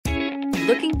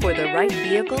Looking for the right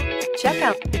vehicle? Check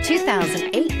out the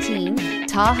 2018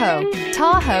 Tahoe.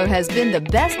 Tahoe has been the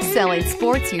best-selling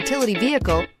sports utility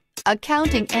vehicle,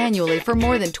 accounting annually for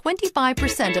more than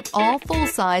 25% of all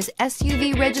full-size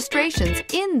SUV registrations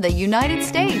in the United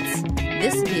States.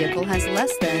 This vehicle has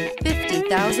less than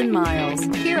 50,000 miles.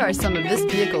 Here are some of this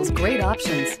vehicle's great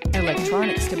options: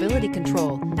 electronic stability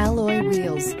control, alloy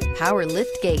wheels, power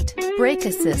liftgate, brake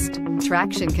assist,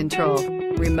 traction control,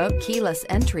 remote keyless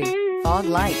entry, fog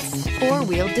lights,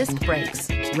 four-wheel disc brakes,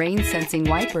 rain-sensing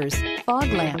wipers, fog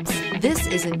lamps. This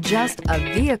isn't just a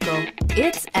vehicle,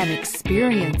 it's an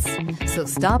experience. So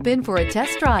stop in for a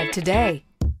test drive today.